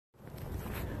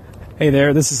Hey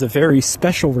there, this is a very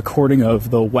special recording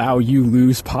of the Wow You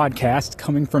Lose podcast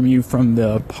coming from you from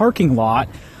the parking lot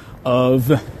of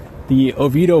the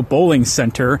Oviedo Bowling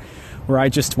Center, where I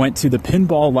just went to the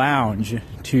Pinball Lounge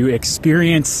to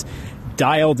experience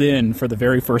Dialed In for the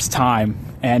very first time.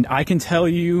 And I can tell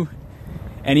you,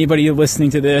 anybody listening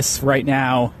to this right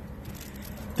now,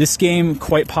 this game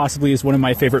quite possibly is one of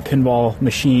my favorite pinball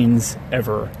machines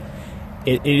ever.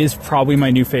 It is probably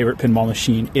my new favorite pinball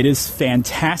machine. It is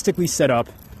fantastically set up.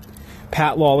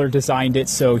 Pat Lawler designed it,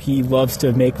 so he loves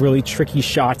to make really tricky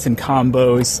shots and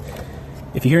combos.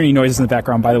 If you hear any noises in the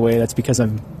background, by the way, that's because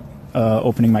I'm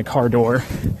opening my car door.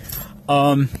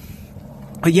 But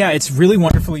yeah, it's really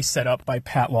wonderfully set up by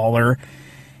Pat Lawler.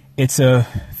 It's a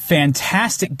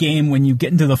fantastic game when you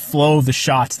get into the flow of the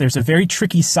shots. There's a very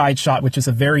tricky side shot, which is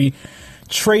a very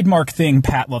trademark thing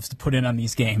Pat loves to put in on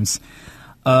these games.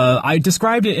 I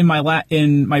described it in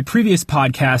my previous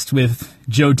podcast with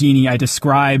Joe Dini. I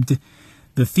described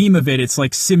the theme of it. It's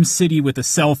like SimCity with a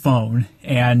cell phone,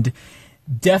 and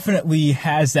definitely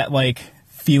has that like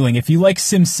feeling. If you like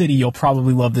SimCity, you'll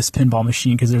probably love this pinball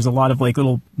machine because there's a lot of like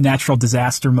little natural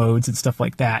disaster modes and stuff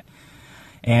like that.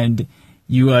 And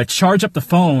you charge up the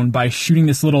phone by shooting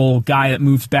this little guy that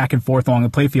moves back and forth along the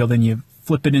playfield, and you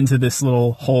flip it into this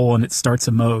little hole and it starts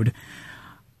a mode.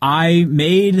 I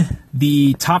made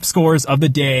the top scores of the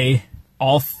day,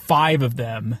 all 5 of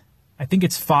them. I think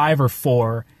it's 5 or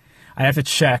 4. I have to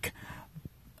check.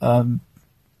 But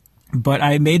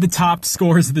I made the top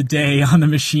scores of the day on the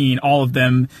machine, all of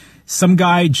them. Some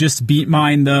guy just beat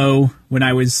mine, though, when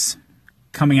I was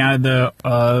coming out of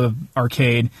the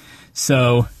arcade.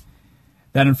 So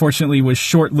that unfortunately was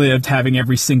short-lived, having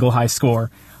every single high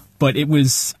score. But it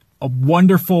was a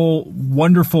wonderful,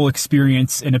 wonderful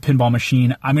experience in a pinball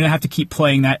machine. I'm going to have to keep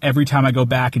playing that every time I go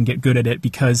back and get good at it,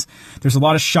 because there's a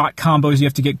lot of shot combos you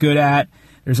have to get good at.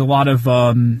 There's a lot of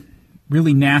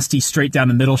really nasty straight down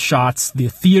the middle shots. The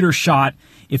theater shot,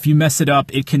 if you mess it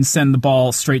up, it can send the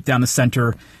ball straight down the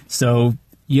center. So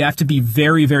you have to be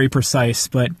very, very precise.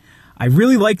 But I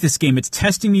really like this game. It's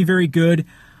testing me very good.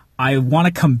 I want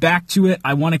to come back to it.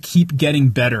 I want to keep getting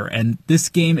better. And this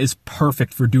game is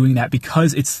perfect for doing that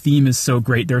because its theme is so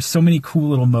great. There's so many cool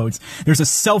little modes. There's a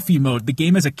selfie mode. The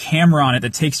game has a camera on it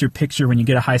that takes your picture when you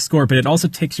get a high score, but it also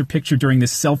takes your picture during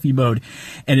this selfie mode,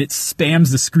 and it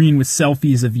spams the screen with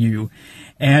selfies of you.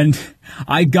 And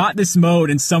I got this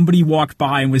mode, and somebody walked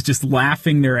by and was just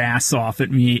laughing their ass off at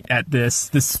me at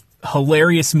this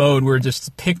hilarious mode where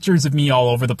just pictures of me all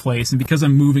over the place, and because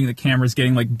I'm moving, the camera's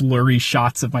getting like blurry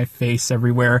shots of my face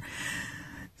everywhere.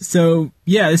 So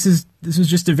yeah, this was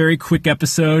just a very quick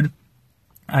episode.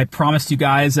 I promised you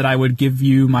guys that I would give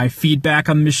you my feedback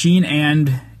on the machine,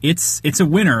 and it's a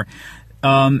winner.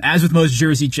 As with most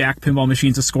Jersey Jack pinball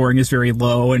machines, the scoring is very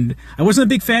low, and I wasn't a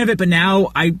big fan of it, but now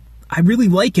I really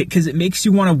like it because it makes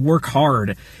you want to work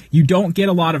hard. You don't get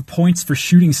a lot of points for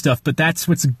shooting stuff, but that's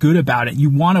what's good about it. You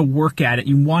want to work at it.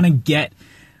 You want to get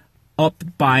up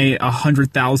by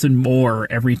 100,000 more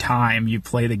every time you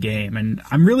play the game. And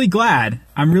I'm really glad.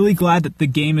 I'm really glad that the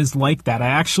game is like that. I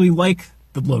actually like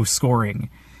the low scoring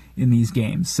in these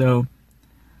games. So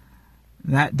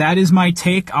that is my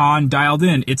take on Dialed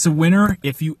In. It's a winner.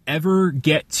 If you ever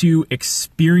get to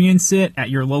experience it at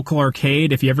your local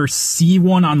arcade, if you ever see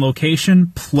one on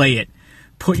location, play it.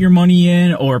 Put your money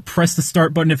in or press the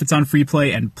start button if it's on free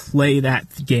play and play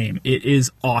that game. It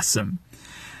is awesome.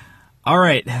 All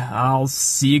right, I'll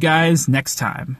see you guys next time.